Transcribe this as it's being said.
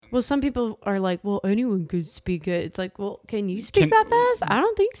Well, some people are like, well, anyone could speak it. It's like, well, can you speak that fast? I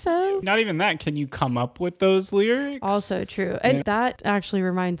don't think so. Not even that. Can you come up with those lyrics? Also true. And that actually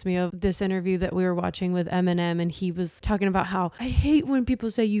reminds me of this interview that we were watching with Eminem, and he was talking about how I hate when people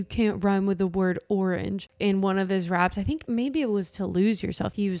say you can't rhyme with the word orange. In one of his raps, I think maybe it was To Lose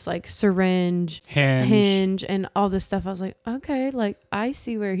Yourself, he was like syringe, hinge, and all this stuff. I was like, okay, like I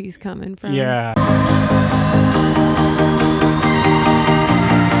see where he's coming from. Yeah.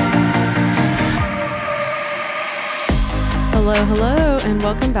 Hello, and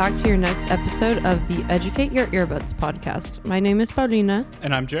welcome back to your next episode of the Educate Your Earbuds podcast. My name is Paulina.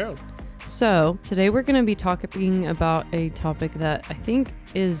 And I'm Gerald. So, today we're going to be talking about a topic that I think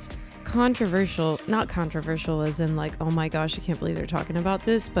is controversial. Not controversial as in like, oh my gosh, I can't believe they're talking about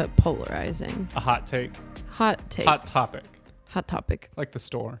this, but polarizing. A hot take. Hot take. Hot topic. Hot topic. Like the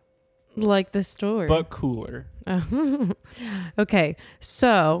store. Like the store. But cooler. Okay,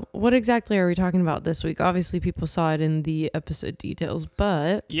 so what exactly are we talking about this week? Obviously, people saw it in the episode details,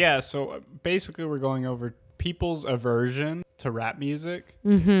 but... Yeah, so basically we're going over people's aversion to rap music.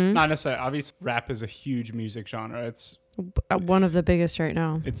 Mm-hmm. Not necessarily. Obviously, rap is a huge music genre. It's one of the biggest right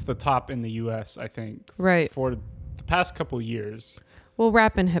now. It's the top in the U.S., I think. Right. For the past couple years. Well,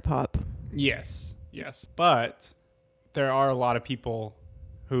 rap and hip-hop. Yes. But there are a lot of people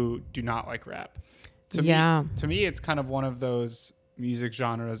who do not like rap. To me, it's kind of one of those music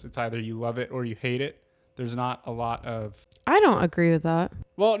genres. It's either you love it or you hate it. There's not a lot of... I don't agree with that.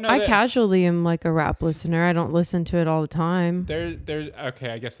 Well, no. I casually am like a rap listener. I don't listen to it all the time. There's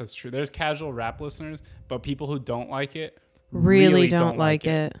okay, I guess that's true. There's casual rap listeners, but people who don't like it really don't like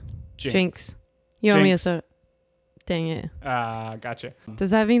it. Jinx. You owe me a soda. Dang it. Gotcha.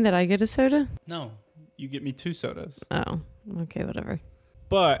 Does that mean that I get a soda? No, you get me 2 sodas. Oh, okay, whatever.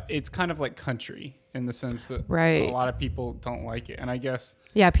 But it's kind of like country in the sense that a lot of people don't like it. And I guess...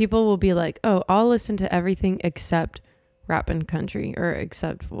 Yeah, people will be like, oh, I'll listen to everything except rap and country, or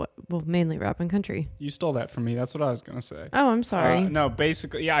except what? Well, mainly rap and country. You stole that from me. That's what I was going to say. Oh, I'm sorry. No,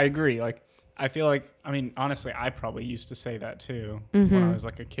 basically, yeah, I agree. Like, I feel like, I mean, honestly, I probably used to say that too when I was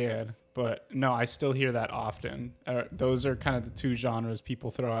like a kid. But no, I still hear that often. Those are kind of the 2 genres people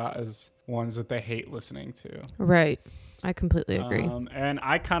throw out as ones that they hate listening to. Right. I completely agree. And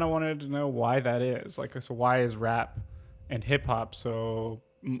I kind of wanted to know why that is. Like, so why is rap and hip hop so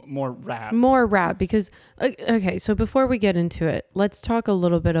more rap? More rap because, okay, so before we get into it, let's talk a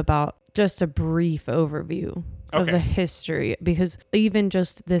little bit about just a brief overview of the history. Because even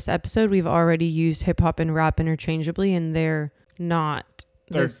just this episode, we've already used hip hop and rap interchangeably, and they're not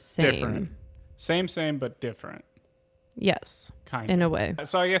the same. Different. Same, but different. Yes, kind of. In a way.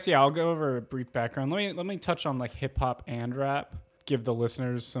 So I guess, I'll go over a brief background. Let me touch on like hip hop and rap, give the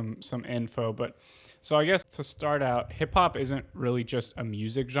listeners some info. But so I guess to start out, hip hop isn't really just a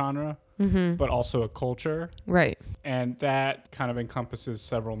music genre, but also a culture. Right. And that kind of encompasses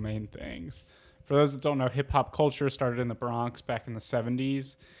several main things. For those that don't know, hip hop culture started in the Bronx back in the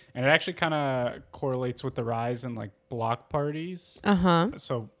 70s. And it actually kind of correlates with the rise in like block parties.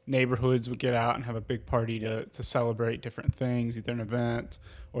 So neighborhoods would get out and have a big party to celebrate different things, either an event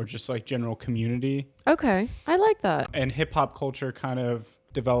or just like general community. Okay. I like that. And hip hop culture kind of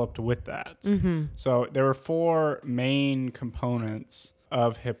developed with that. So there were 4 main components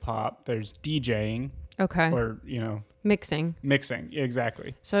of hip hop. There's DJing. Okay. Or, Mixing,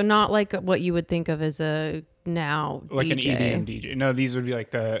 exactly. So not like what you would think of as a now like DJ. An EDM DJ. No, these would be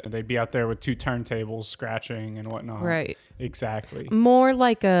like they'd be out there with 2 turntables scratching and whatnot. Right. Exactly. More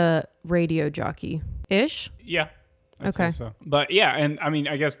like a radio jockey-ish? Yeah. I'd say so. But yeah, and I mean,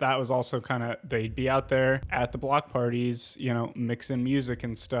 I guess that was also kind of, they'd be out there at the block parties, mixing music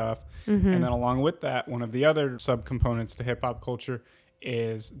and stuff. And then along with that, one of the other subcomponents to hip hop culture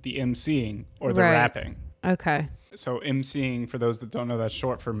is the MCing or the rapping. Okay. So MCing, for those that don't know, that's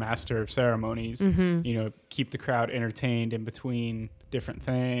short for Master of Ceremonies. Keep the crowd entertained in between different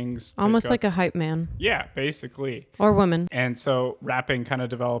things. Almost like a hype man. Yeah, basically. Or woman. And so rapping kind of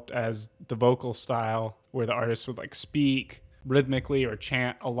developed as the vocal style where the artist would like speak rhythmically or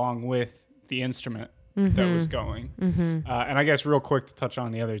chant along with the instrument that was going. And I guess real quick to touch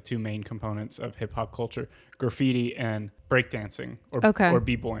on the other 2 main components of hip hop culture, graffiti and breakdancing or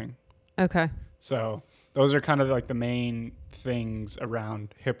b-boying. Okay. So those are kind of like the main things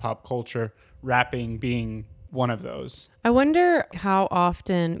around hip hop culture, rapping being one of those. I wonder how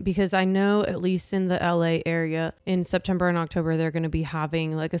often, because I know at least in the LA area in September and October, they're going to be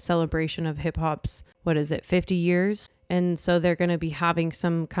having like a celebration of hip hop's, 50 years? And so they're going to be having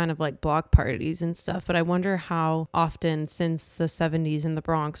some kind of like block parties and stuff. But I wonder how often since the 70s in the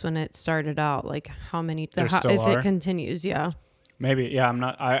Bronx when it started out, like how many, if it continues. Yeah. Maybe, yeah.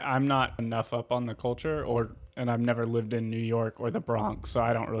 I'm not enough up on the culture, and I've never lived in New York or the Bronx, so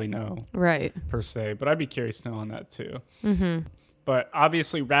I don't really know Right. per se. But I'd be curious to know on that too. Mm-hmm. But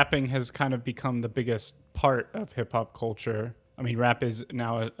obviously, rapping has kind of become the biggest part of hip hop culture. I mean, rap is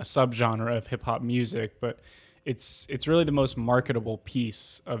now a subgenre of hip hop music, but it's really the most marketable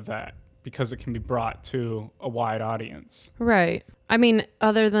piece of that because it can be brought to a wide audience. Right. I mean,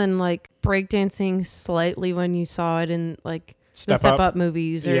 other than like breakdancing slightly when you saw it in like the Step Up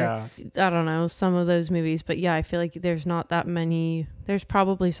movies or Yeah. I don't know, some of those movies. But yeah, I feel like there's not that many. There's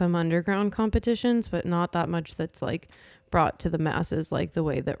probably some underground competitions, but not that much that's like brought to the masses like the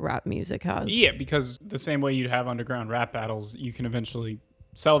way that rap music has. Yeah, because the same way you'd have underground rap battles, you can eventually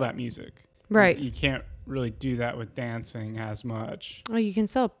sell that music. Right. You can't really do that with dancing as much. Oh, you can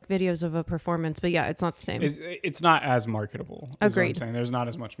sell videos of a performance, but yeah, it's not the same. It's not as marketable. Agreed. I'm saying there's not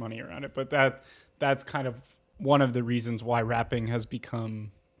as much money around it, but that's kind of one of the reasons why rapping has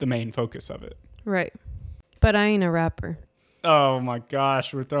become the main focus of it. Right. But I ain't a rapper. Oh my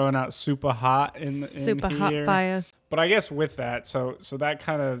gosh, we're throwing out super hot in Super here. hot fire. But I guess with that, so that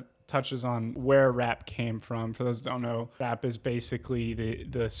kind of touches on where rap came from. For those who don't know, rap is basically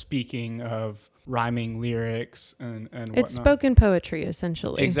the speaking of rhyming lyrics and whatnot. It's spoken poetry,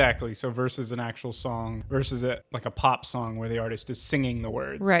 essentially. Exactly. So versus an actual song, versus like a pop song where the artist is singing the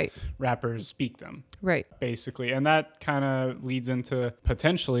words. Right. Rappers speak them. Right. Basically. And that kind of leads into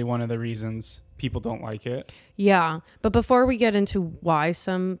potentially one of the reasons people don't like it. Yeah. But before we get into why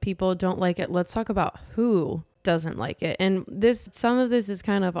some people don't like it, let's talk about who doesn't like it. And some of this is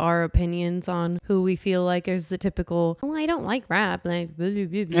kind of our opinions on who we feel like is the typical, oh, I don't like rap. Like, blah, blah,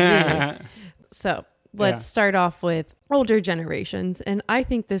 blah, blah. So let's start off with older generations. And I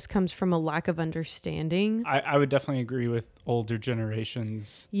think this comes from a lack of understanding. I would definitely agree with older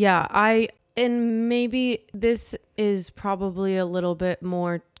generations. Yeah, and maybe this is probably a little bit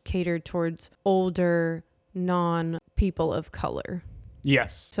more catered towards older non-people of color.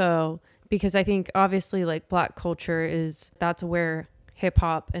 Yes. So, because I think obviously like Black culture that's where hip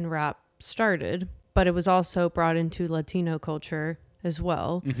hop and rap started, but it was also brought into Latino culture as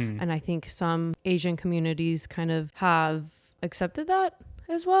well. Mm-hmm. And I think some Asian communities kind of have accepted that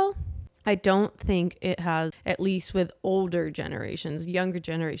as well. I don't think it has, at least with older generations. Younger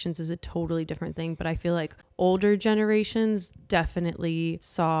generations is a totally different thing, but I feel like older generations definitely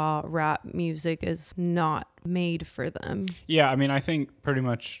saw rap music as not made for them. Yeah, I mean, I think pretty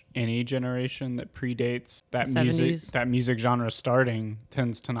much any generation that predates that music genre starting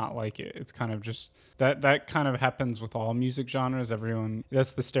tends to not like it. It's kind of just that kind of happens with all music genres.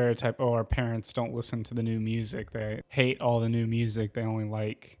 That's the stereotype. Oh, our parents don't listen to the new music. They hate all the new music. They only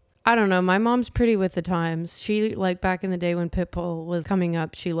like, I don't know. My mom's pretty with the times. She, like, back in the day when Pitbull was coming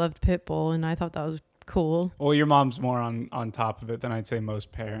up, she loved Pitbull, and I thought that was cool. Well, your mom's more on top of it than I'd say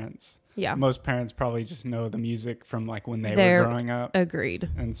most parents. Yeah. Most parents probably just know the music from like when they're growing up. Agreed.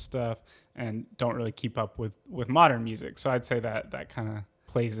 And stuff, and don't really keep up with modern music. So I'd say that kind of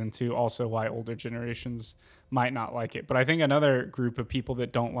plays into also why older generations might not like it. But I think another group of people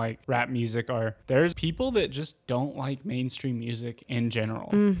that don't like rap music there's people that just don't like mainstream music in general.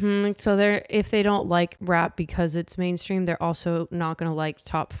 Mm-hmm. So if they don't like rap because it's mainstream, they're also not going to like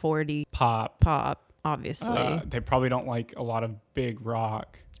top 40 pop, obviously. They probably don't like a lot of big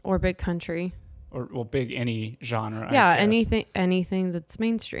rock or big country. Or big any genre. Yeah, anything that's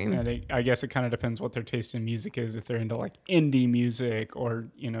mainstream. And I guess it kind of depends what their taste in music is. If they're into like indie music or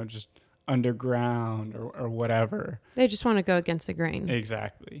just underground or whatever. They just want to go against the grain.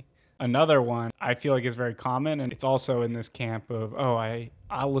 Exactly. Another one I feel like is very common, and it's also in this camp of,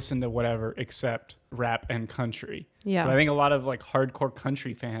 I'll listen to whatever except rap and country. Yeah. But I think a lot of like hardcore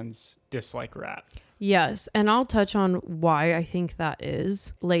country fans dislike rap. Yes, and I'll touch on why I think that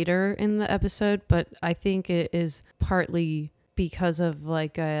is later in the episode, but I think it is partly because of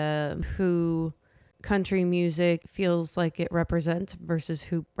like who country music feels like it represents versus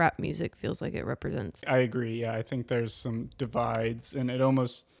who rap music feels like it represents. I agree. Yeah, I think there's some divides, and I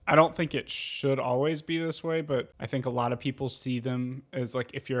don't think it should always be this way, but I think a lot of people see them as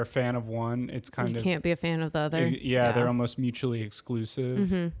like, if you're a fan of one, it's kind of... You can't be a fan of the other. Yeah, they're almost mutually exclusive.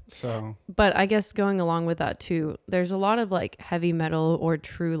 Mm-hmm. So... But I guess going along with that too, there's a lot of like heavy metal or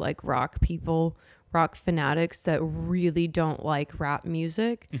true like rock people, rock fanatics that really don't like rap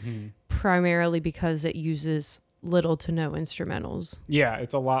music, mm-hmm. primarily because it uses little to no instrumentals. Yeah,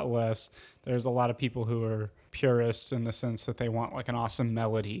 it's a lot less. There's a lot of people who are purists in the sense that they want like an awesome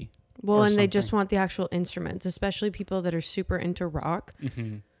melody. Well, and they just want the actual instruments, especially people that are super into rock.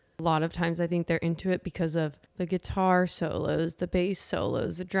 Mm-hmm. A lot of times I think they're into it because of the guitar solos, the bass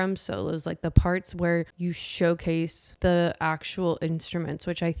solos, the drum solos, like the parts where you showcase the actual instruments,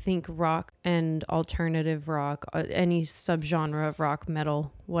 which I think rock and alternative rock, any subgenre of rock,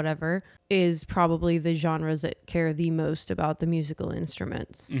 metal, whatever, is probably the genres that care the most about the musical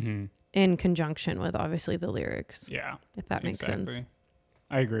instruments in conjunction with obviously the lyrics. Yeah. If that makes sense.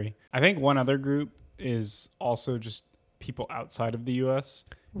 I agree. I think one other group is also just people outside of the U.S.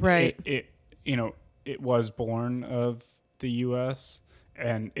 Right. It was born of the U.S.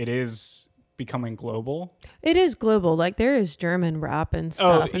 and it is becoming global. It is global. Like there is German rap and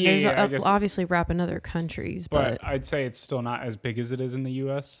stuff, and there's obviously rap in other countries, but I'd say it's still not as big as it is in the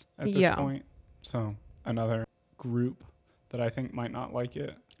U.S. at this point. So another group that I think might not like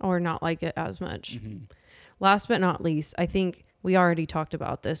it or not like it as much. Last but not least, I think we already talked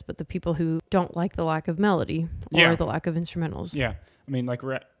about this, but the people who don't like the lack of melody or the lack of instrumentals. Yeah. I mean, like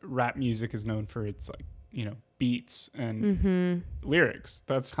rap music is known for its beats and lyrics.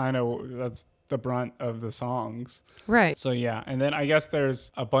 That's the brunt of the songs. Right. So yeah. And then I guess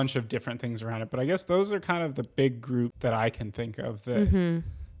there's a bunch of different things around it, but I guess those are kind of the big group that I can think of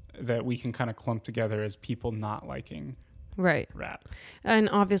that we can kind of clump together as people not liking rap. And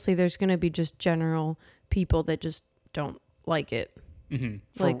obviously there's going to be just general people that just don't like it.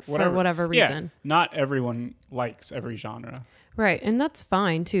 For whatever reason. Yeah, not everyone likes every genre. Right. And that's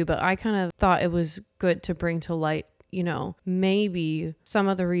fine too. But I kind of thought it was good to bring to light, maybe some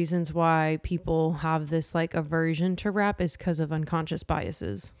of the reasons why people have this like aversion to rap is because of unconscious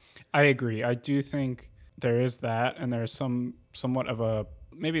biases. I agree. I do think there is that. And there's somewhat of a,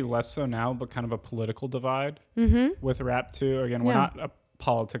 maybe less so now, but kind of a political divide with rap too. Again, we're not a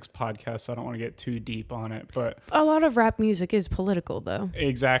politics podcast, so I don't want to get too deep on it, but a lot of rap music is political though.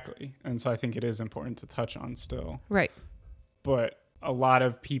 Exactly. And so I think it is important to touch on still. Right. But a lot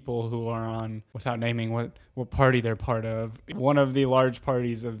of people who are on, without naming what party they're part of, one of the large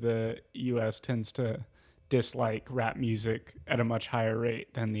parties of the US tends to dislike rap music at a much higher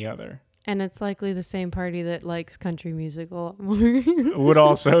rate than the other. And it's likely the same party that likes country music a lot more. Would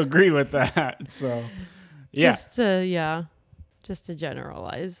also agree with that. So yeah. Just to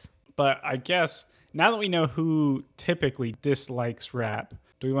generalize. But I guess now that we know who typically dislikes rap,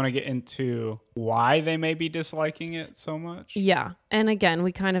 do we want to get into why they may be disliking it so much? Yeah. And again,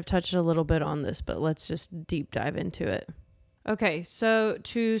 we kind of touched a little bit on this, but let's just deep dive into it. Okay. So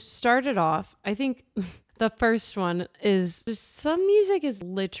to start it off, I think the first one is just some music is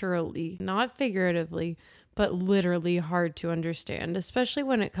literally, not figuratively, but literally hard to understand, especially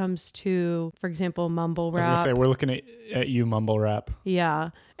when it comes to, for example, mumble rap. I was going to say, we're looking at you, mumble rap. Yeah.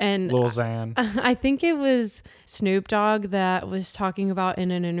 And Lil Xan. I think it was Snoop Dogg that was talking about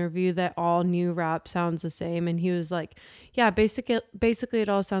in an interview that all new rap sounds the same. And he was like, yeah, basically it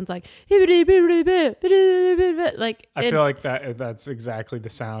all sounds like like I feel like that's exactly the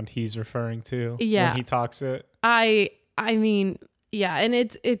sound he's referring to when he talks it. I mean, yeah, and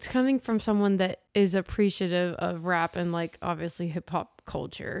it's coming from someone that is appreciative of rap and like obviously hip hop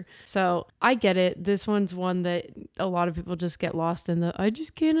culture. So I get it. This one's one that a lot of people just get lost in I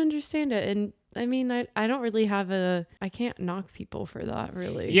just can't understand it. And I mean, I don't really I can't knock people for that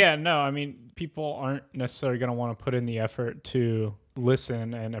really. Yeah, no, I mean, people aren't necessarily going to want to put in the effort to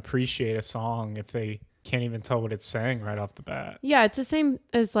listen and appreciate a song if they can't even tell what it's saying right off the bat. Yeah, it's the same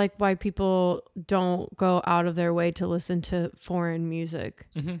as like why people don't go out of their way to listen to foreign music.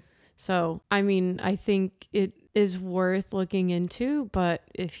 So, I mean, I think it is worth looking into, but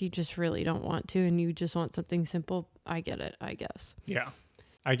if you just really don't want to and you just want something simple, I get it, I guess. Yeah.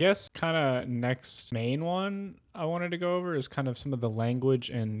 I guess kind of next main one I wanted to go over is kind of some of the language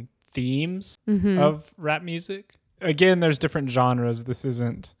and themes of rap music. Again, there's different genres. This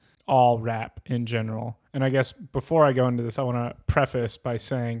isn't all rap in general. And I guess before I go into this, I want to preface by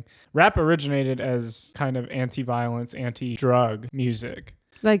saying rap originated as kind of anti-violence, anti-drug music.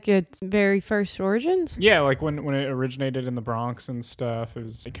 Like its very first origins? Yeah, like when it originated in the Bronx and stuff, it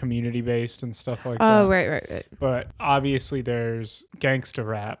was community-based and stuff like that. Oh, right. But obviously there's gangsta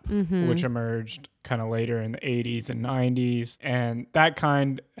rap, which emerged kind of later in the 80s and 90s. And that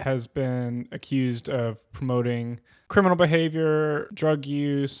kind has been accused of promoting criminal behavior, drug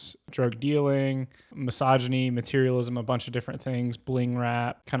use, drug dealing, misogyny, materialism, a bunch of different things, bling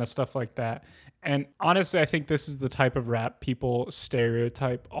rap, kind of stuff like that. And honestly, I think this is the type of rap people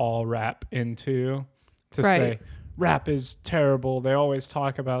stereotype all rap into, to say rap is terrible. They always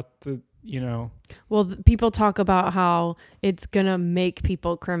talk about Well, people talk about how it's going to make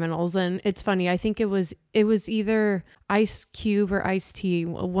people criminals. And it's funny. I think it was it was either Ice Cube or Ice T,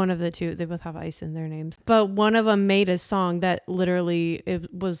 one of the two. They both have ice in their names. But one of them made a song that literally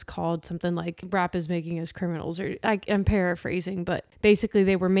it was called something like "Rap is making us criminals," or I'm paraphrasing, but basically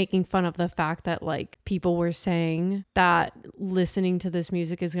they were making fun of the fact that like people were saying that listening to this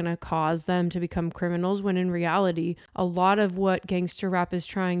music is going to cause them to become criminals, when in reality, a lot of what gangster rap is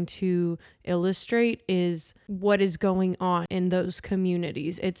trying to illustrate is what is going on in those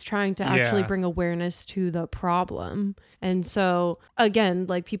communities. It's trying to actually bring awareness to the problem. And so again,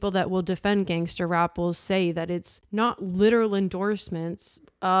 like people that will defend gangster rap will say that it's not literal endorsements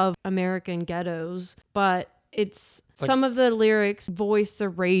of American ghettos, but it's like, some of the lyrics voice the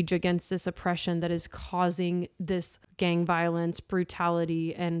rage against this oppression that is causing this gang violence,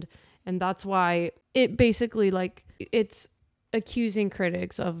 brutality, and that's why it basically like it's accusing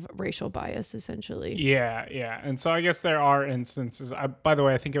critics of racial bias, essentially. Yeah. And so I guess there are instances. By the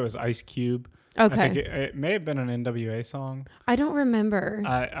way, I think it was Ice Cube. Okay. I think it may have been an NWA song. I don't remember.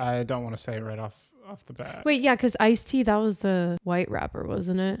 I don't want to say right off the bat. Wait, yeah, because Ice-T, that was the white rapper,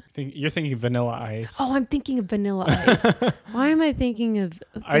 wasn't it? You're thinking Vanilla Ice. Oh, I'm thinking of Vanilla Ice. Why am I thinking of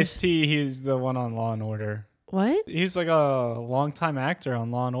Ice-T? He's the one on Law and Order. What? He's like a longtime actor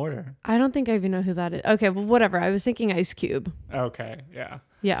on Law and Order. I don't think I even know who that is. Okay, well, whatever. I was thinking Ice Cube. Okay, yeah.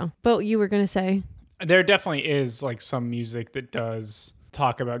 Yeah, but you were going to say? There definitely is like some music that does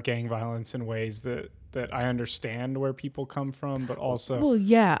talk about gang violence in ways that I understand where people come from, but also... Well,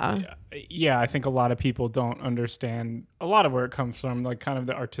 yeah. Yeah, I think a lot of people don't understand a lot of where it comes from, like kind of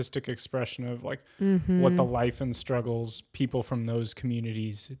the artistic expression of like what the life and struggles people from those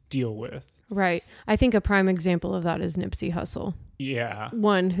communities deal with. Right. I think a prime example of that is Nipsey Hussle. Yeah.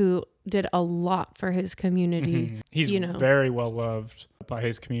 One who did a lot for his community. Mm-hmm. He's very well loved by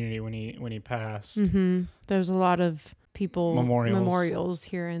his community when he passed. Mm-hmm. There's a lot of people memorials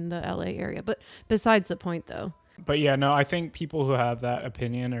here in the LA area. But besides the point, though. But yeah, no, I think people who have that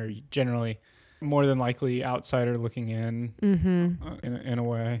opinion are generally more than likely outsider looking in, in a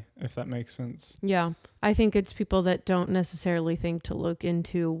way, if that makes sense. Yeah. I think it's people that don't necessarily think to look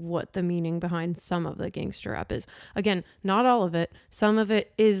into what the meaning behind some of the gangster rap is. Again, not all of it. Some of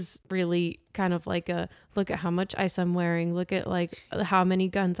it is really kind of like a look at how much ice I'm wearing. Look at like how many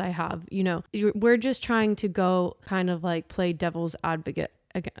guns I have. You know, we're just trying to go kind of like play devil's advocate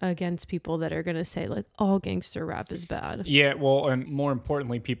against people that are going to say like all gangster rap is bad. Yeah. Well, and more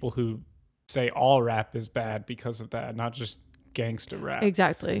importantly, people who say all rap is bad because of that, not just gangster rap.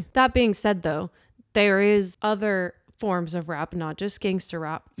 Exactly. That being said, though, there is other forms of rap, not just gangster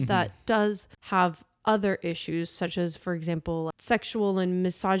rap, that does have other issues, such as, for example, sexual and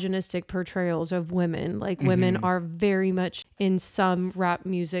misogynistic portrayals of women. Like women are very much in some rap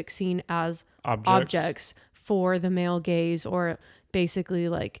music seen as objects for the male gaze, or basically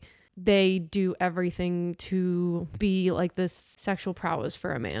like they do everything to be like this sexual prowess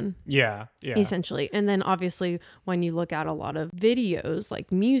for a man. Yeah. Essentially. And then obviously when you look at a lot of videos,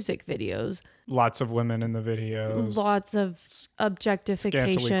 like music videos, lots of women in the videos, lots of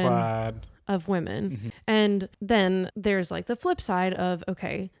objectification scantily clad of women. And then there's like the flip side of,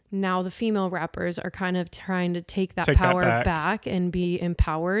 okay, now the female rappers are kind of trying to take that power back and be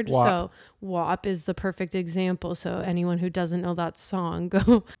empowered. WAP. So WAP is the perfect example. So anyone who doesn't know that song,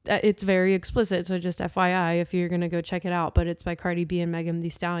 go. It's very explicit. So just FYI, if you're going to go check it out, but it's by Cardi B and Megan Thee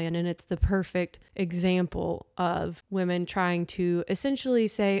Stallion. And it's the perfect example of women trying to essentially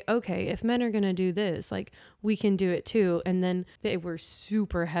say, okay, if men are going to do this, like we can do it too. And then they were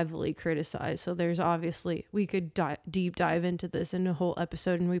super heavily criticized. So there's obviously, we could deep dive into this in a whole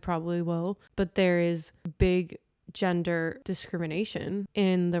episode, and we probably will, but there is big gender discrimination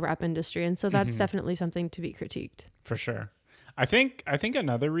in the rap industry, and so that's definitely something to be critiqued. For sure. I think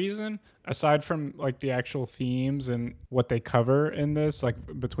another reason, aside from like the actual themes and what they cover in this, like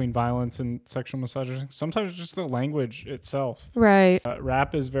between violence and sexual misogyny, sometimes just the language itself. Right.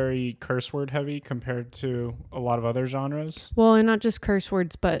 Rap is very curse word heavy compared to a lot of other genres. Well, and not just curse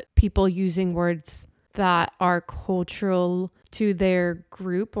words, but people using words that are cultural to their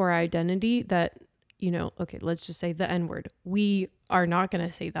group or identity that, you know, okay, let's just say the N-word. We are not going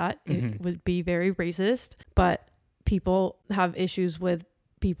to say that. It would be very racist, but people have issues with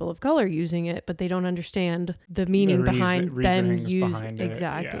people of color using it, but they don't understand the meaning behind them using it.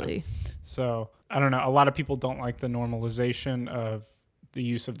 Exactly. Yeah. So I don't know. A lot of people don't like the normalization of the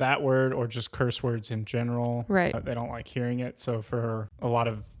use of that word or just curse words in general. Right. They don't like hearing it. So for a lot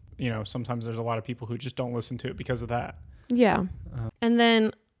of, you know, sometimes there's a lot of people who just don't listen to it because of that. Yeah. And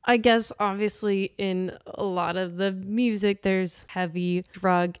then I guess obviously in a lot of the music, there's heavy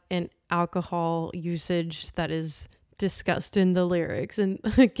drug and alcohol usage that is discussed in the lyrics. And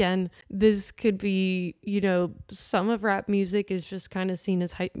again, this could be, some of rap music is just kind of seen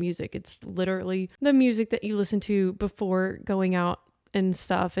as hype music. It's literally the music that you listen to before going out and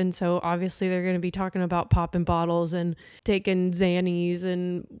stuff. And so obviously they're going to be talking about popping bottles and taking Xannies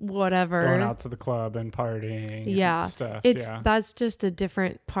and whatever. Going out to the club and partying and stuff. That's just a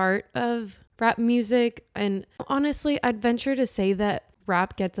different part of rap music. And honestly, I'd venture to say that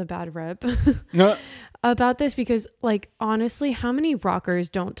rap gets a bad rep about this because, like, honestly, how many rockers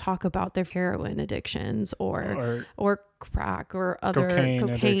don't talk about their heroin addictions or crack or other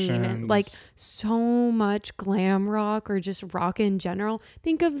cocaine and like so much glam rock or just rock in general?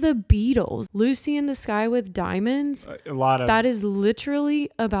 Think of the Beatles. Lucy in the Sky with Diamonds. A lot of that is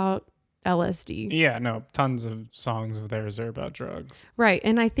literally about LSD. Yeah, no, tons of songs of theirs are about drugs. Right.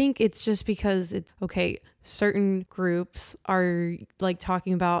 And I think it's just because certain groups are like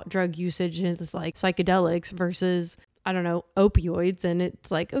talking about drug usage and it's like psychedelics versus, I don't know, opioids. And it's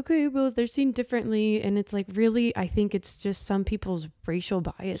like, okay, well, they're seen differently. And it's like, really, I think it's just some people's racial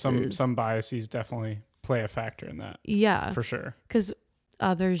biases. Some biases definitely play a factor in that. Yeah. For sure. Because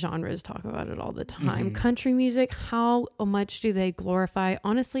other genres talk about it all the time. Mm-hmm. Country music, how much do they glorify,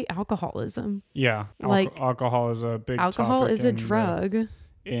 honestly, alcoholism? Yeah. Alcohol is a big alcohol topic is a drug.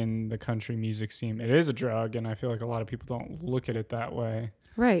 In the country music scene. It is a drug, and I feel like a lot of people don't look at it that way.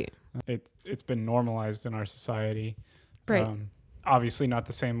 Right. It's been normalized in our society. Right. Obviously not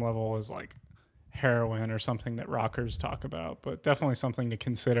the same level as like heroin or something that rockers talk about, but definitely something to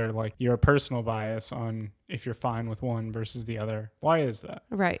consider, like your personal bias on if you're fine with one versus the other. Why is that?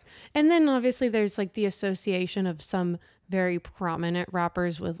 Right. And then obviously there's like the association of some very prominent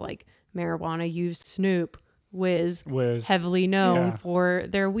rappers with like marijuana use. Snoop, Wiz heavily known for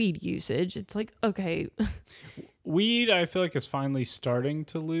their weed usage. It's like, okay. Weed, I feel like, is finally starting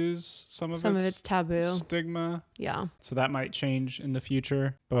to lose some of its taboo stigma. Yeah. So that might change in the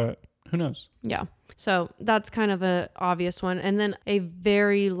future, but who knows? Yeah. So that's kind of a obvious one. And then a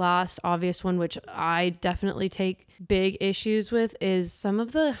very last obvious one, which I definitely take big issues with, is some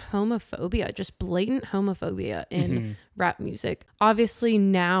of the homophobia, just blatant homophobia in rap music. Obviously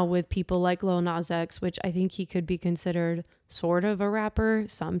now with people like Lil Nas X, which I think he could be considered sort of a rapper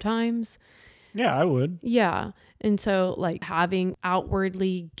sometimes. Yeah, I would. Yeah. And so like having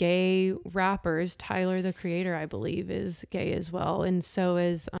outwardly gay rappers, Tyler, the Creator, I believe is gay as well. And so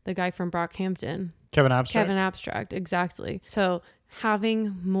is the guy from Brockhampton. Kevin Abstract. Exactly. So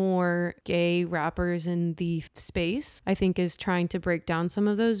having more gay rappers in the space, I think, is trying to break down some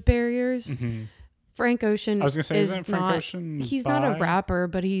of those barriers. Mm-hmm. Frank Ocean, I was gonna say, isn't Frank Ocean he's bi? Not a rapper,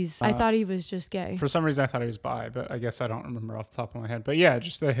 but I thought he was just gay. For some reason I thought he was bi, but I guess I don't remember off the top of my head. But yeah,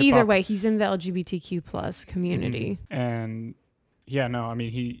 just the hip-hop. Either way, he's in the LGBTQ plus community. Mm-hmm. And yeah, no, I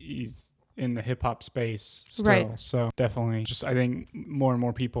mean he's in the hip hop space still. Right. So definitely just, I think more and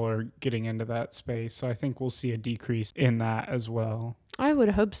more people are getting into that space. So I think we'll see a decrease in that as well. I would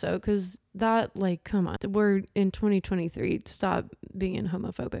hope so, because that, like, come on, we're in 2023. Stop being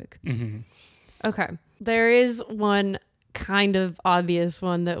homophobic. Mm-hmm. Okay. There is one kind of obvious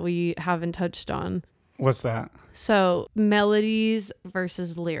one that we haven't touched on. What's that? So melodies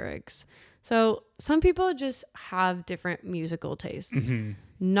versus lyrics. So some people just have different musical tastes. Mm-hmm.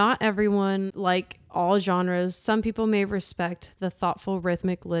 Not everyone, like all genres, some people may respect the thoughtful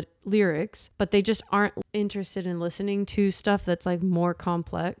rhythmic lyrics, but they just aren't interested in listening to stuff that's like more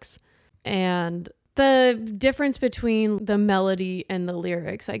complex. And the difference between the melody and the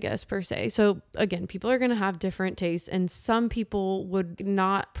lyrics, I guess, per se. So again, people are going to have different tastes, and some people would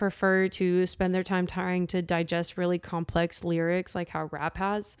not prefer to spend their time trying to digest really complex lyrics like how rap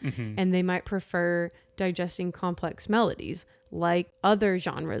has. Mm-hmm. And they might prefer digesting complex melodies like other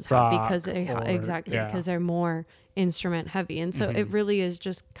genres have, because because they're more instrument heavy. And so it really is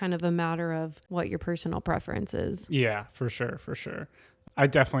just kind of a matter of what your personal preference is. Yeah, for sure. I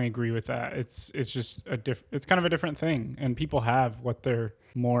definitely agree with that. It's just it's kind of a different thing, and people have what they're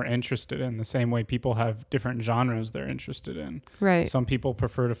more interested in, the same way people have different genres they're interested in. Right. Some people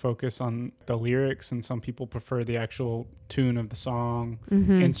prefer to focus on the lyrics, and some people prefer the actual tune of the song,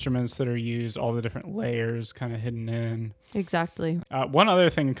 instruments that are used, all the different layers kind of hidden in. Exactly. One other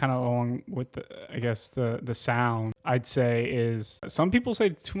thing kind of along with the sound, I'd say, is some people say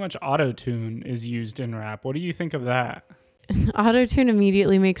too much auto-tune is used in rap. What do you think of that? Auto-tune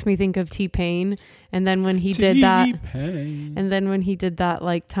immediately makes me think of T-Pain, and then when he did that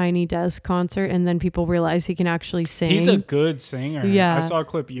like Tiny Desk concert, and then people realize he can actually sing. He's a good singer. Yeah, I saw a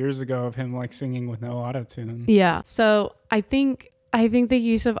clip years ago of him like singing with no auto-tune. Yeah, so I think the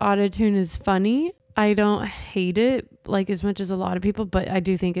use of auto-tune is funny. I don't hate it like as much as a lot of people, but I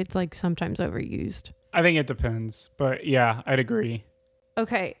do think it's like sometimes overused. I think it depends, but yeah, I'd agree.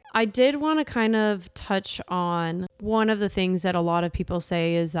 Okay, I did want to kind of touch on one of the things that a lot of people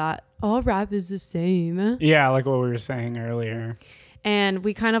say is that all rap is the same. Yeah, like what we were saying earlier. And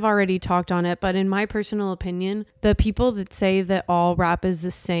we kind of already talked on it, but in my personal opinion, the people that say that all rap is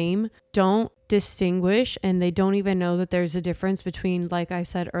the same don't distinguish, and they don't even know that there's a difference between, like I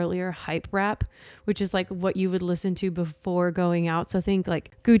said earlier, hype rap, which is like what you would listen to before going out. So think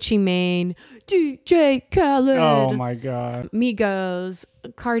like Gucci Mane, DJ Khaled, Oh my God. Migos,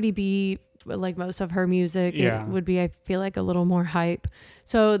 Cardi B, like most of her music, Yeah. it would be, I feel like, a little more hype.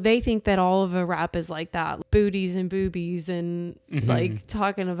 So they think that all of a rap is like that, booties and boobies and like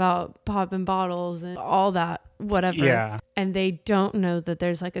talking about popping bottles and all that, whatever. Yeah. And they don't know that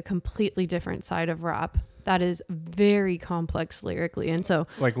there's like a completely different side of rap that is very complex lyrically. And so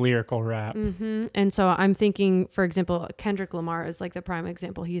Like lyrical rap. and so I'm thinking, for example, Kendrick Lamar is like the prime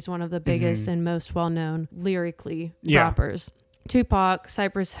example. He's one of the biggest and most well-known lyrically rappers. Tupac,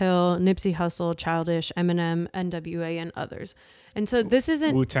 Cypress Hill, Nipsey Hussle, Childish, Eminem, NWA, and others. And so this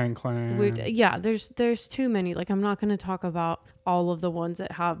isn't Wu-Tang Clan. There's too many. Like, I'm not going to talk about all of the ones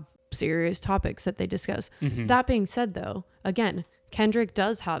that have serious topics that they discuss. That being said, though, again, Kendrick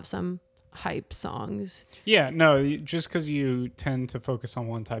does have some hype songs. Yeah, no, just because you tend to focus on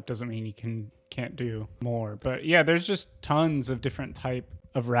one type doesn't mean you can't do more. But yeah, there's just tons of different type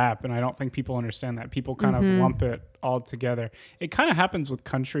of rap, and I don't think people understand that. People kind of lump it all together. It kind of happens with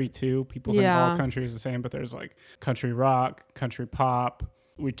country too. People think all country is the same, but there's like country rock, country pop.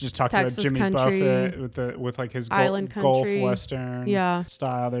 We just talked Texas about Jimmy country, Buffett with like his Island Gulf country. Western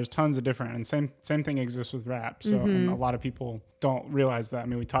style. There's tons of different, and same thing exists with rap. So and a lot of people don't realize that. I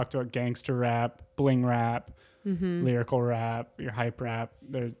mean, we talked about gangster rap, bling rap, lyrical rap, your hype rap.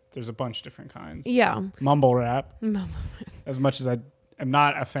 There's a bunch of different kinds. Yeah. Mumble rap. As much as I'm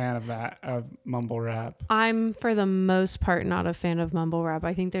not a fan of mumble rap. I'm, for the most part, not a fan of mumble rap.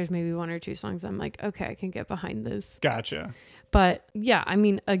 I think there's maybe one or two songs I'm like, okay, I can get behind this. Gotcha. But yeah, I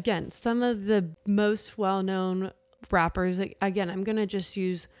mean, again, some of the most well-known rappers, again, I'm going to just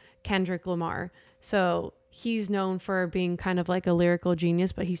use Kendrick Lamar. So he's known for being kind of like a lyrical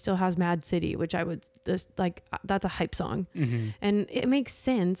genius, but he still has Mad City, which I would just like, that's a hype song. And it makes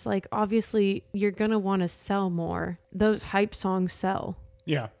sense. Like, obviously you're going to want to sell more. Those hype songs sell.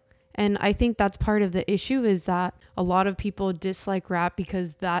 Yeah. And I think that's part of the issue, is that a lot of people dislike rap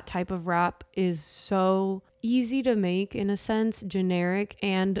because that type of rap is so easy to make, in a sense, generic,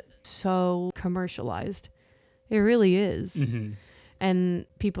 and so commercialized. It really is. And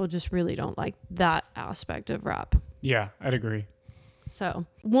people just really don't like that aspect of rap. Yeah, I'd agree. So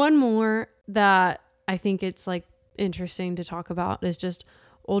one more that I think it's like interesting to talk about is just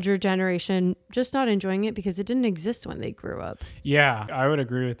older generation just not enjoying it because it didn't exist when they grew up. Yeah, I would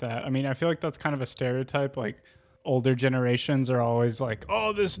agree with that. I mean, I feel like that's kind of a stereotype. Like, older generations are always like,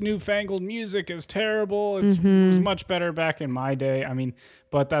 oh, this newfangled music is terrible. It was much better back in my day. I mean,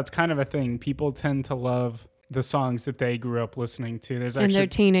 but that's kind of a thing. People tend to love the songs that they grew up listening to. There's actually, in their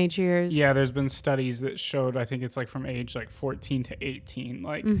teenage years. Yeah, there's been studies that showed, I think it's like from age like 14 to 18,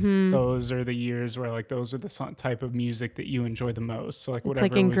 like those are the years where like those are the type of music that you enjoy the most. So like whatever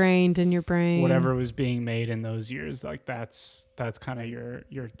it's like ingrained in your brain. Whatever was being made in those years, like that's kind of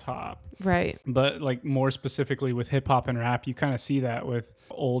your top. Right. But like more specifically with hip hop and rap, you kind of see that with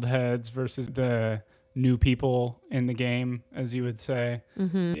old heads versus the new people in the game, as you would say.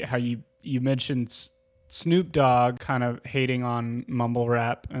 How you mentioned Snoop Dogg kind of hating on mumble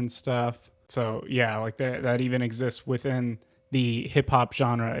rap and stuff. So yeah, like that even exists within the hip hop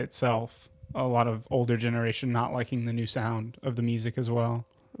genre itself. A lot of older generation not liking the new sound of the music as well.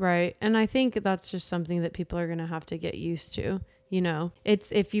 Right. And I think that's just something that people are going to have to get used to. You know,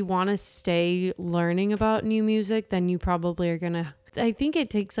 it's, if you want to stay learning about new music, then you probably are going to, I think it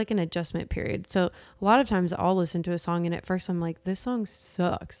takes like an adjustment period. So a lot of times I'll listen to a song and at first I'm like, this song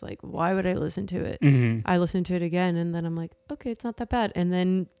sucks. Like, why would I listen to it? I listen to it again and then I'm like, okay, it's not that bad. And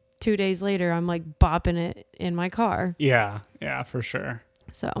then 2 days later, I'm like bopping it in my car. Yeah, for sure.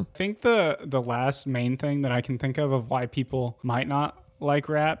 So I think the last main thing that I can think of why people might not like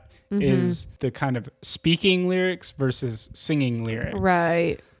rap is the kind of speaking lyrics versus singing lyrics.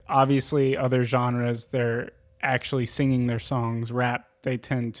 Right. Obviously, other genres, they're actually singing their songs. Rap they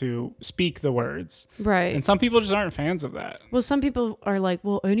tend to speak the words. Right. And some people just aren't fans of that. Well, some people are like,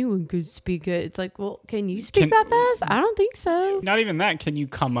 well, anyone could speak it. It's like, well, can you speak that fast? I don't think so. Not even that. Can you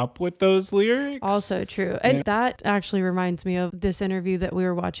come up with those lyrics? Also true. And that actually reminds me of this interview that we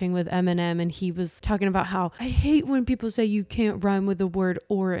were watching with Eminem, and he was talking about how I hate when people say you can't rhyme with the word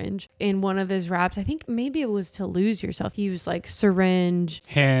orange. In one of his raps, I think maybe it was To Lose Yourself, he was like syringe,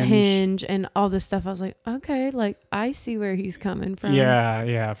 hinge, and all this stuff. I was like, okay, like I see where he's coming from.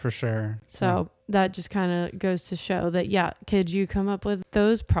 Yeah, for sure. So that just kind of goes to show that, yeah, could you come up with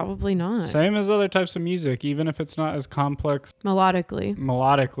those? Probably not. Same as other types of music, even if it's not as complex.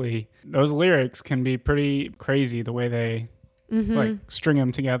 Melodically, those lyrics can be pretty crazy the way they like string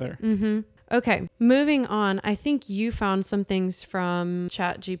them together. Okay, moving on. I think you found some things from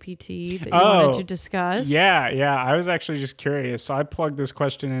ChatGPT that you wanted to discuss. Yeah. I was actually just curious. So I plugged this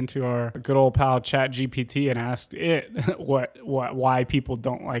question into our good old pal ChatGPT and asked it why people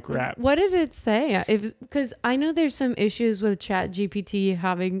don't like rap. What did it say? Because I know there's some issues with ChatGPT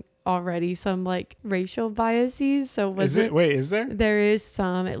having already some like racial biases. So is there? There is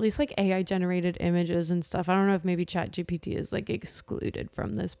some, at least like AI generated images and stuff. I don't know if maybe ChatGPT is like excluded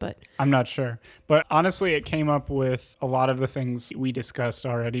from this, but I'm not sure. But honestly, it came up with a lot of the things we discussed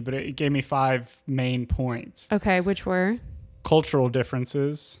already, but it gave me 5 main points. Okay, which were? Cultural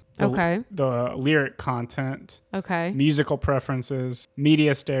differences. The lyric content. Okay. Musical preferences,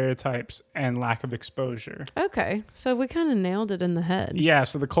 media stereotypes, and lack of exposure. Okay. So we kind of nailed it in the head. Yeah.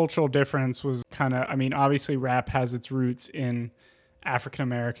 So the cultural difference was obviously rap has its roots in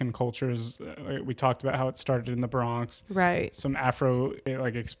African-American cultures. We talked about how it started in the Bronx. Right. Some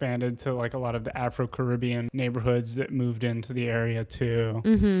it expanded to like a lot of the Afro-Caribbean neighborhoods that moved into the area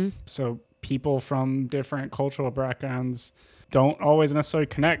too. So people from different cultural backgrounds don't always necessarily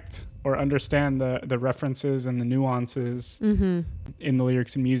connect or understand the references and the nuances in the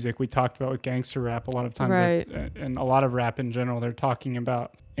lyrics and music. We talked about with gangster rap a lot of times, right. And a lot of rap in general, they're talking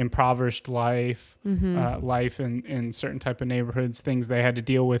about impoverished life, life in certain type of neighborhoods, things they had to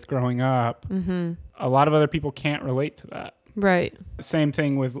deal with growing up. A lot of other people can't relate to that. Right. Same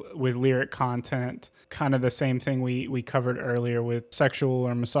thing with lyric content, kind of the same thing we covered earlier with sexual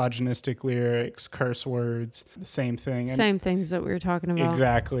or misogynistic lyrics, curse words, the same thing. Same things that we were talking about.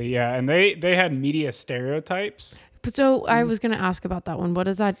 Exactly, yeah. And they had media stereotypes. So I was going to ask about that one. What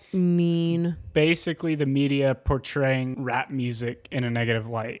does that mean? Basically, the media portraying rap music in a negative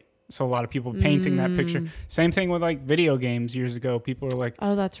light. So a lot of people painting that picture. Same thing with like video games years ago. People were like,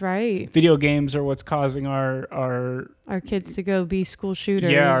 oh, that's right. Video games are what's causing our kids to go be school shooters.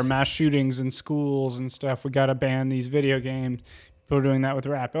 Yeah, our mass shootings in schools and stuff. We got to ban these video games. People are doing that with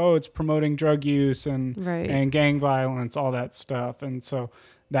rap. Oh, it's promoting drug use and gang violence, all that stuff. And so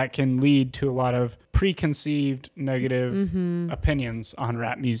that can lead to a lot of preconceived negative opinions on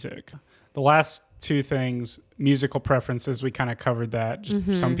rap music. The last 2 things, musical preferences, we kind of covered that.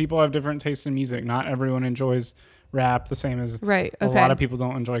 Some people have different tastes in music. Not everyone enjoys rap the same as a lot of people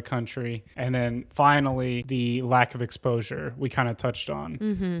don't enjoy country. And then finally, the lack of exposure we kind of touched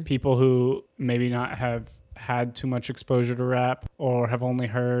on. People who maybe not have had too much exposure to rap or have only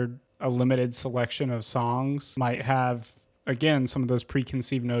heard a limited selection of songs might have, again, some of those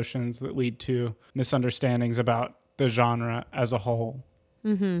preconceived notions that lead to misunderstandings about the genre as a whole.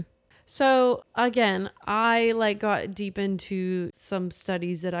 So again, I got deep into some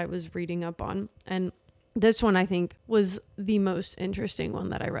studies that I was reading up on, and this one I think was the most interesting one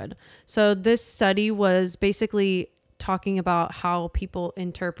that I read. So this study was basically talking about how people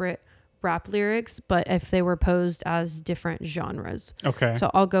interpret rap lyrics, but if they were posed as different genres. Okay.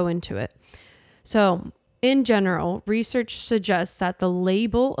 So I'll go into it. So in general, research suggests that the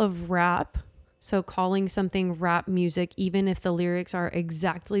label of rap, so calling something rap music, even if the lyrics are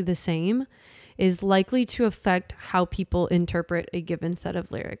exactly the same, is likely to affect how people interpret a given set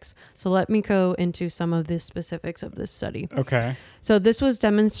of lyrics. So let me go into some of the specifics of this study. Okay. So this was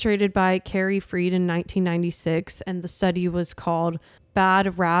demonstrated by Carrie Freed in 1996, and the study was called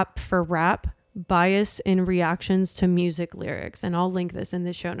Bad Rap for Rap: Bias in Reactions to Music Lyrics. And I'll link this in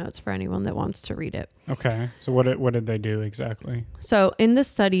the show notes for anyone that wants to read it. Okay. So what did they do exactly? So in the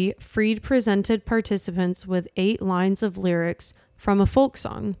study, Freed presented participants with 8 lines of lyrics from a folk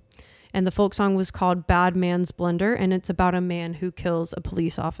song. And the folk song was called Bad Man's Blunder, and it's about a man who kills a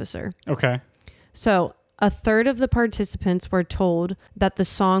police officer. Okay. So a third of the participants were told that the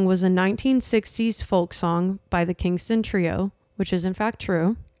song was a 1960s folk song by the Kingston Trio, which is in fact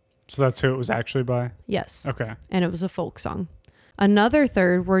true. So that's who it was actually by? Yes. Okay. And it was a folk song. Another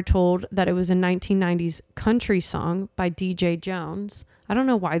third were told that it was a 1990s country song by DJ Jones. I don't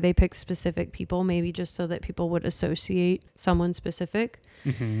know why they picked specific people, maybe just so that people would associate someone specific.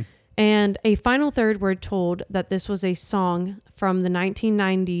 Mm-hmm. And a final third were told that this was a song from the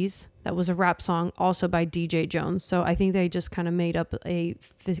 1990s that was a rap song, also by DJ Jones. So I think they just kind of made up a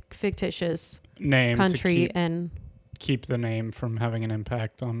fictitious name country to and keep the name from having an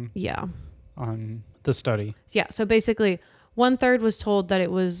impact on the study. Yeah. So basically, one third was told that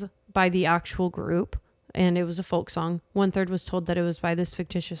it was by the actual group and it was a folk song. One third was told that it was by this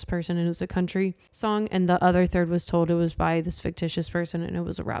fictitious person and it was a country song. And the other third was told it was by this fictitious person and it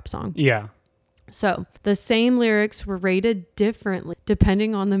was a rap song. Yeah. So the same lyrics were rated differently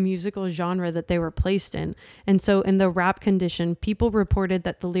depending on the musical genre that they were placed in. And so in the rap condition, people reported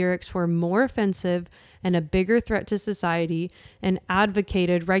that the lyrics were more offensive and a bigger threat to society and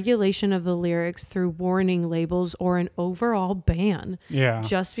advocated regulation of the lyrics through warning labels or an overall ban. Yeah.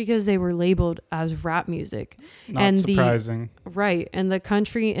 Just because they were labeled as rap music. Not surprising. Right. And the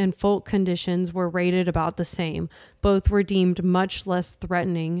country and folk conditions were rated about the same. Both were deemed much less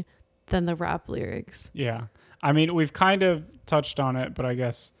threatening than the rap lyrics. Yeah. I mean, we've kind of touched on it, but I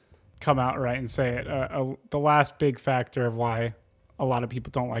guess come out right and say it. The last big factor of why a lot of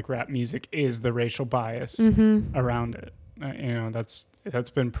people don't like rap music is the racial bias around it. That's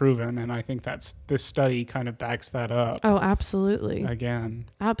been proven, and I think this study kind of backs that up. Oh, absolutely. Again.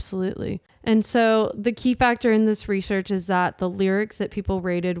 Absolutely. And so the key factor in this research is that the lyrics that people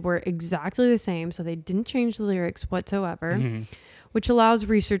rated were exactly the same, so they didn't change the lyrics whatsoever. Mm-hmm. Which allows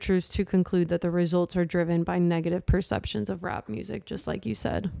researchers to conclude that the results are driven by negative perceptions of rap music, just like you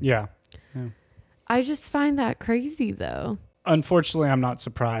said. Yeah. I just find that crazy, though. Unfortunately, I'm not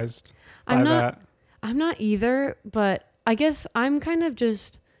surprised by that. I'm not either, but I guess I'm kind of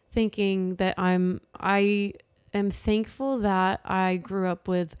just thinking that I am thankful that I grew up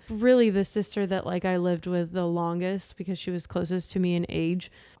with really the sister that I lived with the longest because she was closest to me in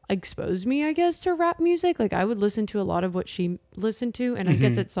age. Exposed me, I guess, to rap music. I would listen to a lot of what she listened to, and I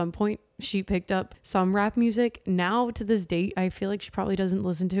guess at some point she picked up some rap music. Now to this date, I feel like she probably doesn't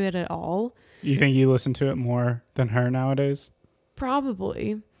listen to it at all. You think you listen to it more than her nowadays?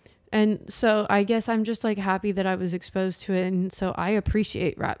 Probably. And so I guess I'm just happy that I was exposed to it, and so I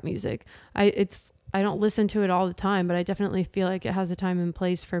appreciate rap music. I don't listen to it all the time, but I definitely feel like it has a time and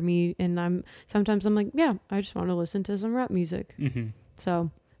place for me, and sometimes I'm like, yeah, I just want to listen to some rap music.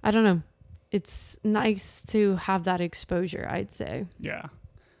 So I don't know. It's nice to have that exposure, I'd say. Yeah.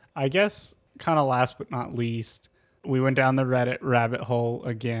 I guess kind of last but not least, we went down the Reddit rabbit hole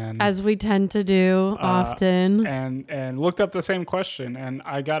again. As we tend to do often. And looked up the same question. And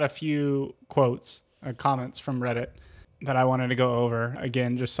I got a few quotes, comments from Reddit that I wanted to go over.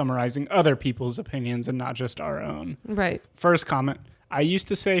 Again, just summarizing other people's opinions and not just our own. Right. First comment. I used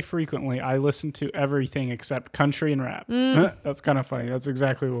to say frequently, I listen to everything except country and rap. That's kind of funny. That's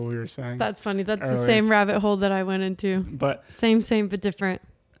exactly what we were saying. That's funny. That's earlier. The same rabbit hole that I went into. But same, but different.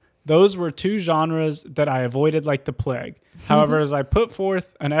 Those were two genres that I avoided like the plague. However, as I put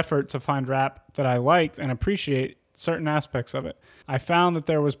forth an effort to find rap that I liked and appreciate certain aspects of it, I found that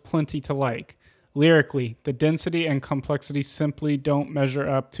there was plenty to like. Lyrically, the density and complexity simply don't measure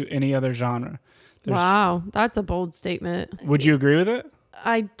up to any other genre. Wow, that's a bold statement. Would you agree with it?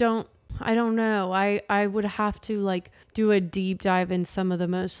 I don't know. I would have to do a deep dive in some of the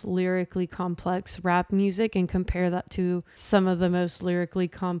most lyrically complex rap music and compare that to some of the most lyrically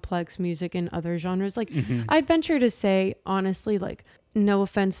complex music in other genres. I'd venture to say, honestly, no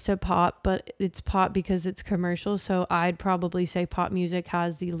offense to pop, but it's pop because it's commercial. So I'd probably say pop music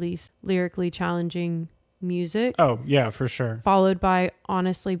has the least lyrically challenging music. Oh, yeah, for sure. Followed by,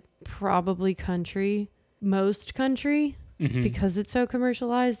 honestly, probably country. Most country. Because it's so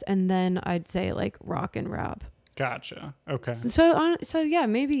commercialized, and then I'd say rock and rap. Gotcha. Okay. So yeah,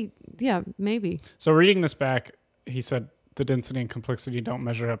 maybe. So reading this back, he said the density and complexity don't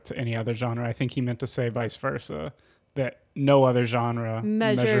measure up to any other genre. I think he meant to say vice versa, that no other genre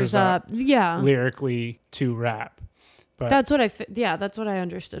measures up. Yeah. Lyrically to rap. But that's what I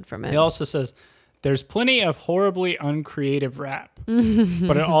understood from it. He also says there's plenty of horribly uncreative rap,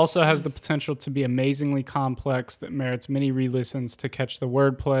 but it also has the potential to be amazingly complex that merits many re-listens to catch the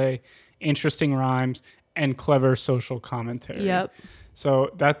wordplay, interesting rhymes, and clever social commentary. Yep. So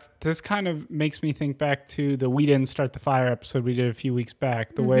this kind of makes me think back to the We Didn't Start the Fire episode we did a few weeks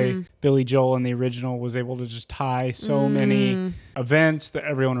back. The way Billy Joel in the original was able to just tie so many events that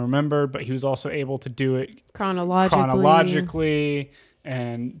everyone remembered, but he was also able to do it chronologically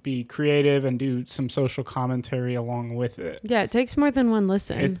and be creative and do some social commentary along with it. Yeah, it takes more than one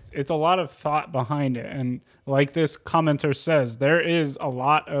listen. It's a lot of thought behind it. And like this commenter says, there is a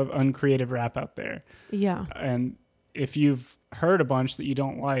lot of uncreative rap out there. Yeah. And if you've heard a bunch that you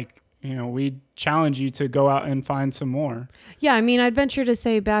don't like, we challenge you to go out and find some more. Yeah, I mean, I'd venture to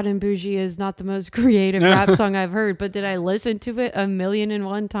say Bad and Bougie is not the most creative rap song I've heard, but did I listen to it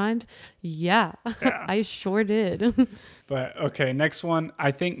 1,000,001 times? Yeah. I sure did. But okay, next one.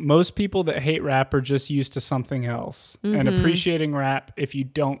 I think most people that hate rap are just used to something else. And appreciating rap, if you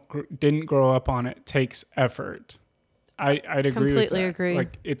didn't grow up on it, takes effort. I'd agree Completely with that. agree.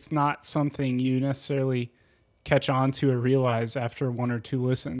 Like, it's not something you necessarily catch on to or realize after one or two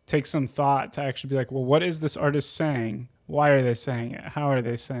listens. Take some thought to actually be like, well, what is this artist saying? Why are they saying it? How are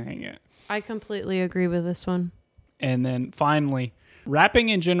they saying it? I completely agree with this one. And then finally, rapping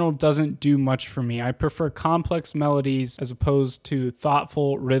in general doesn't do much for me. I prefer complex melodies as opposed to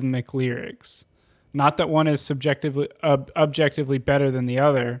thoughtful rhythmic lyrics. Not that one is objectively better than the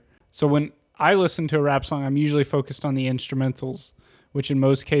other. So when I listen to a rap song, I'm usually focused on the instrumentals, which in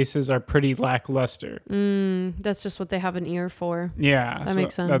most cases are pretty lackluster. That's just what they have an ear for. Yeah. That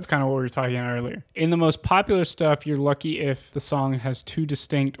makes sense. That's kind of what we were talking about earlier. In the most popular stuff, you're lucky if the song has two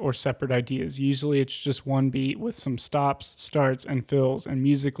distinct or separate ideas. Usually it's just one beat with some stops, starts, and fills. And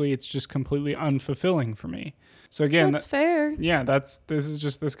musically, it's just completely unfulfilling for me. So again, that's fair. Yeah, this is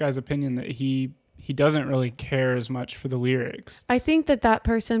just this guy's opinion that he doesn't really care as much for the lyrics. I think that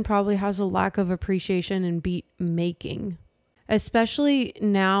person probably has a lack of appreciation in beat making. Especially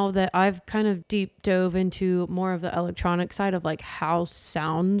now that I've kind of deep dove into more of the electronic side of like how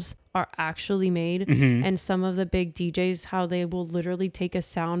sounds are actually made, and some of the big DJs, how they will literally take a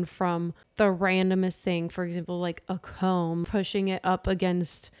sound from the randomest thing, for example, like a comb, pushing it up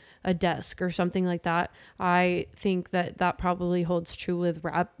against a desk or something like that. I think that probably holds true with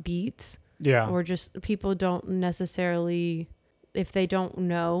rap beats. Yeah. Or just people don't necessarily, if they don't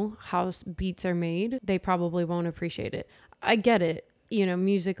know how beats are made, they probably won't appreciate it. I get it.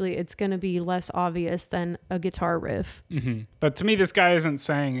 Musically, it's going to be less obvious than a guitar riff. But to me, this guy isn't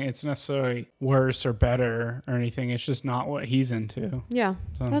saying it's necessarily worse or better or anything. It's just not what he's into. Yeah,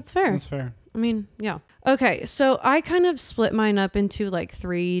 so that's fair. That's fair. I mean, yeah. Okay, so I kind of split mine up into like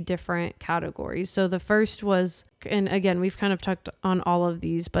 3 different categories. So the first was, and again, we've kind of touched on all of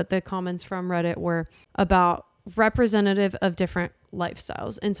these, but the comments from Reddit were about representative of different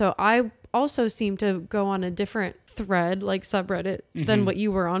lifestyles. And so I also seemed to go on a different thread, like subreddit, than what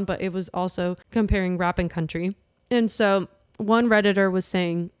you were on, but it was also comparing rap and country. And so one Redditor was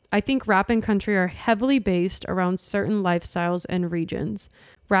saying, I think rap and country are heavily based around certain lifestyles and regions.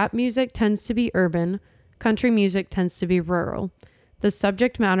 Rap music tends to be urban, country music tends to be rural. The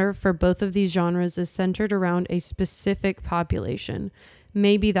subject matter for both of these genres is centered around a specific population.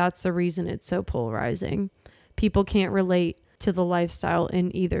 Maybe that's the reason it's so polarizing. People can't relate to the lifestyle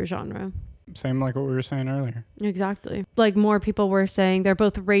in either genre. Same like what we were saying earlier. Exactly. Like more people were saying they're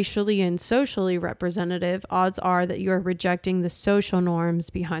both racially and socially representative. Odds are that you are rejecting the social norms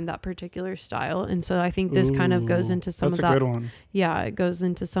behind that particular style. And so I think this kind of goes into some of that. That's a good one. Yeah, it goes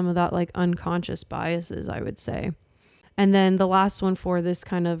into some of that like unconscious biases, I would say. And then the last one for this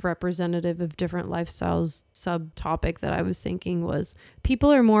kind of representative of different lifestyles subtopic that I was thinking was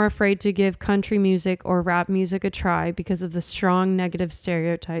people are more afraid to give country music or rap music a try because of the strong negative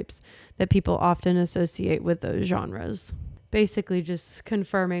stereotypes that people often associate with those genres. Basically just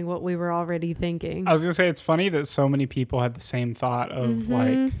confirming what we were already thinking. I was going to say, it's funny that so many people had the same thought of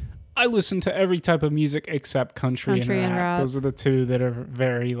like, I listen to every type of music except country and rap. Those are the two that are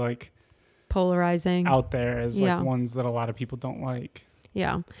very like polarizing out there as like ones that a lot of people don't like.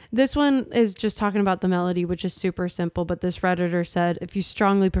 Yeah. This one is just talking about the melody, which is super simple. But this Redditor said, if you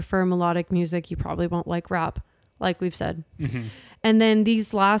strongly prefer melodic music, you probably won't like rap, like we've said. And then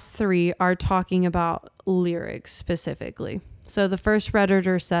these last 3 are talking about lyrics specifically. So the first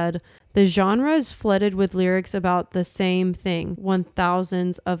Redditor said, the genre is flooded with lyrics about the same thing when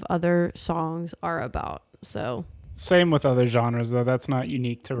thousands of other songs are about. So same with other genres, though. That's not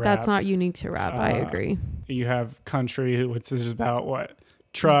unique to rap. That's not unique to rap. I agree. You have country, which is about what?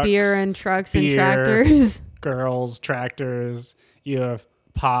 Trucks. Beer and trucks and tractors. Girls, tractors. You have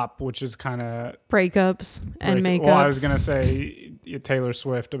pop, which is kind of breakups and makeups. Well, I was going to say Taylor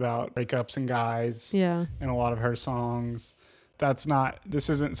Swift about breakups and guys. Yeah. In a lot of her songs. This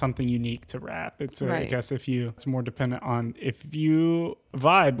isn't something unique to rap. It's I guess it's more dependent on if you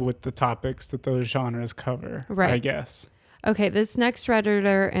vibe with the topics that those genres cover, I guess. Okay, this next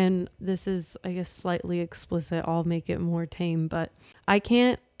Redditor, and this is, I guess, slightly explicit. I'll make it more tame, but I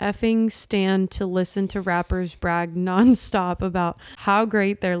can't effing stand to listen to rappers brag nonstop about how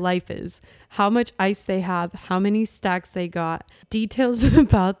great their life is, how much ice they have, how many stacks they got, details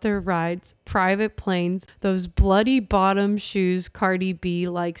about their rides, private planes, those bloody bottom shoes Cardi B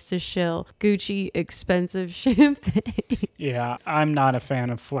likes to shill, Gucci expensive champagne. Yeah, I'm not a fan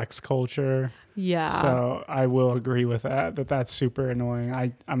of flex culture. Yeah. So I will agree with that's super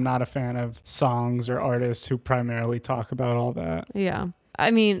annoying. I'm not a fan of songs or artists who primarily talk about all that. Yeah.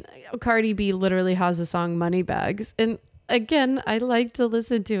 I mean, Cardi B literally has a song Moneybags. And again, I like to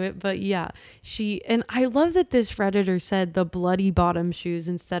listen to it, but yeah, and I love that this Redditor said the bloody bottom shoes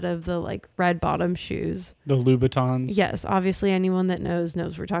instead of the like red bottom shoes. The Louboutins. Yes, obviously anyone that knows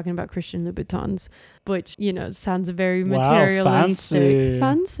we're talking about Christian Louboutins, which, sounds very materialistic.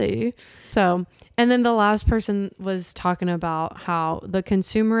 Fancy. So, and then the last person was talking about how the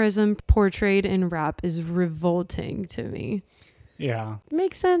consumerism portrayed in rap is revolting to me. Yeah.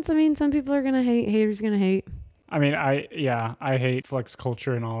 Makes sense. I mean, some people are going to hate, haters going to hate. I mean, I hate flex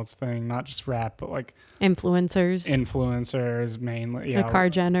culture and all its thing, not just rap, but like influencers mainly. The Car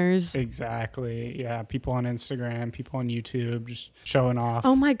Jenners. Exactly. Yeah. People on Instagram, people on YouTube, just showing off.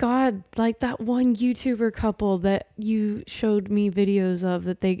 Oh my God. Like that one YouTuber couple that you showed me videos of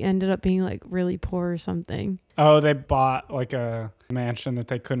that they ended up being like really poor or something. Oh, they bought like a mansion that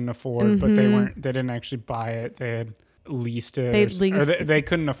they couldn't afford, but they didn't actually buy it. They had leased it, they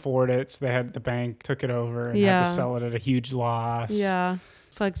couldn't afford it, so the bank took it over and had to sell it at a huge loss. Yeah,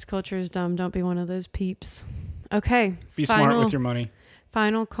 flex culture is dumb. Don't be one of those peeps. Okay, be smart with your money.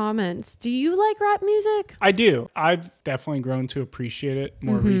 Final comments. Do you like rap music? I do. I've definitely grown to appreciate it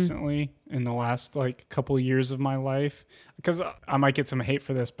more recently in the last like couple of years of my life, because I might get some hate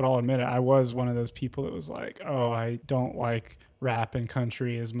for this, but I'll admit it, I was one of those people that was like, oh, I don't like rap and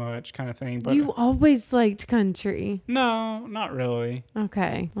country as much kind of thing. But you always liked country. No, not really.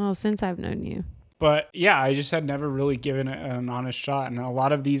 Okay. Well, since I've known you. But yeah, I just had never really given it an honest shot. And a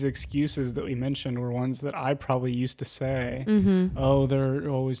lot of these excuses that we mentioned were ones that I probably used to say. Oh, they're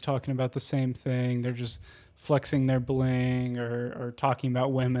always talking about the same thing. They're just flexing their bling or talking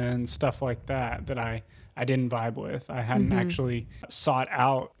about women, stuff like that I didn't vibe with. I hadn't actually sought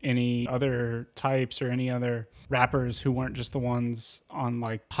out any other types or any other rappers who weren't just the ones on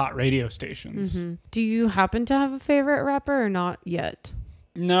like hot radio stations. Do you happen to have a favorite rapper or not yet?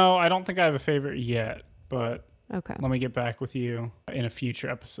 No, I don't think I have a favorite yet, but okay, let me get back with you in a future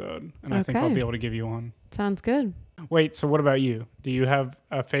episode, and I think I'll be able to give you one. Sounds good. Wait, so what about you? Do you have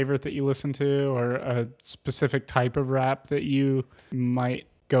a favorite that you listen to or a specific type of rap that you might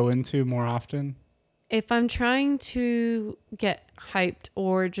go into more often? If I'm trying to get hyped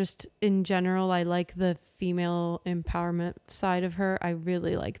or just in general, I like the female empowerment side of her. I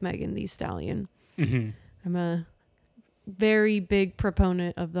really like Megan Thee Stallion. I'm a very big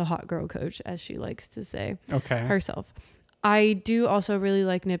proponent of the hot girl coach, as she likes to say herself. I do also really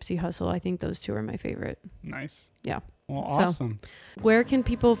like Nipsey Hussle. I think those two are my favorite. Nice. Yeah. Well, awesome. So, where can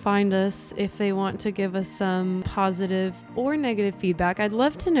people find us if they want to give us some positive or negative feedback? I'd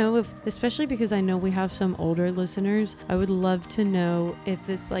love to know especially because I know we have some older listeners, I would love to know if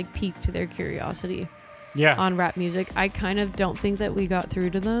this like piqued their curiosity. Yeah. On rap music. I kind of don't think that we got through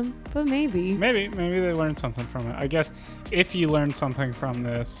to them, but maybe they learned something from it. I guess if you learned something from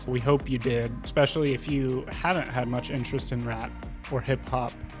this, we hope you did, especially if you haven't had much interest in rap or hip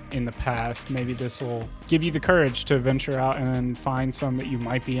hop in the past. Maybe this will give you the courage to venture out and find some that you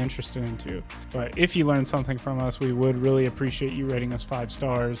might be interested into. But if you learned something from us, we would really appreciate you rating us 5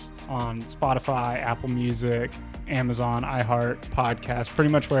 stars on Spotify, Apple Music, Amazon, iHeart, Podcast, pretty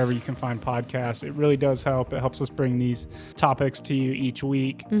much wherever you can find podcasts. It really does help. It helps us bring these topics to you each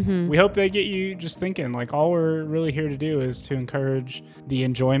week. We hope they get you just thinking. Like, all we're really here to do is to encourage the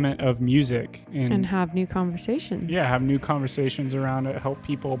enjoyment of music and have new conversations. Yeah, have new conversations around it, help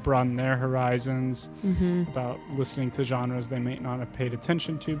people broaden their horizons about listening to genres they may not have paid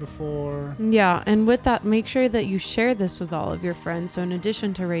attention to before. Yeah, and with that, make sure that you share this with all of your friends. So in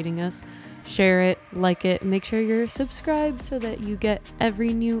addition to rating us, share it, like it, make sure you're subscribed so that you get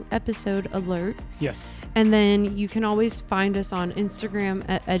every new episode alert. Yes. And then you can always find us on Instagram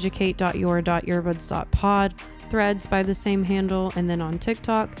at educate.your.earbuds.pod, Threads by the same handle, and then on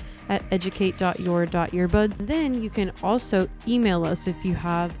TikTok at educate.your.earbuds. Then you can also email us if you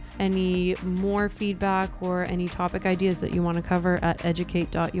have any more feedback or any topic ideas that you want to cover at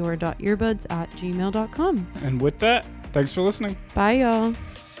educate.your.earbuds@gmail.com. And with that, thanks for listening. Bye, y'all.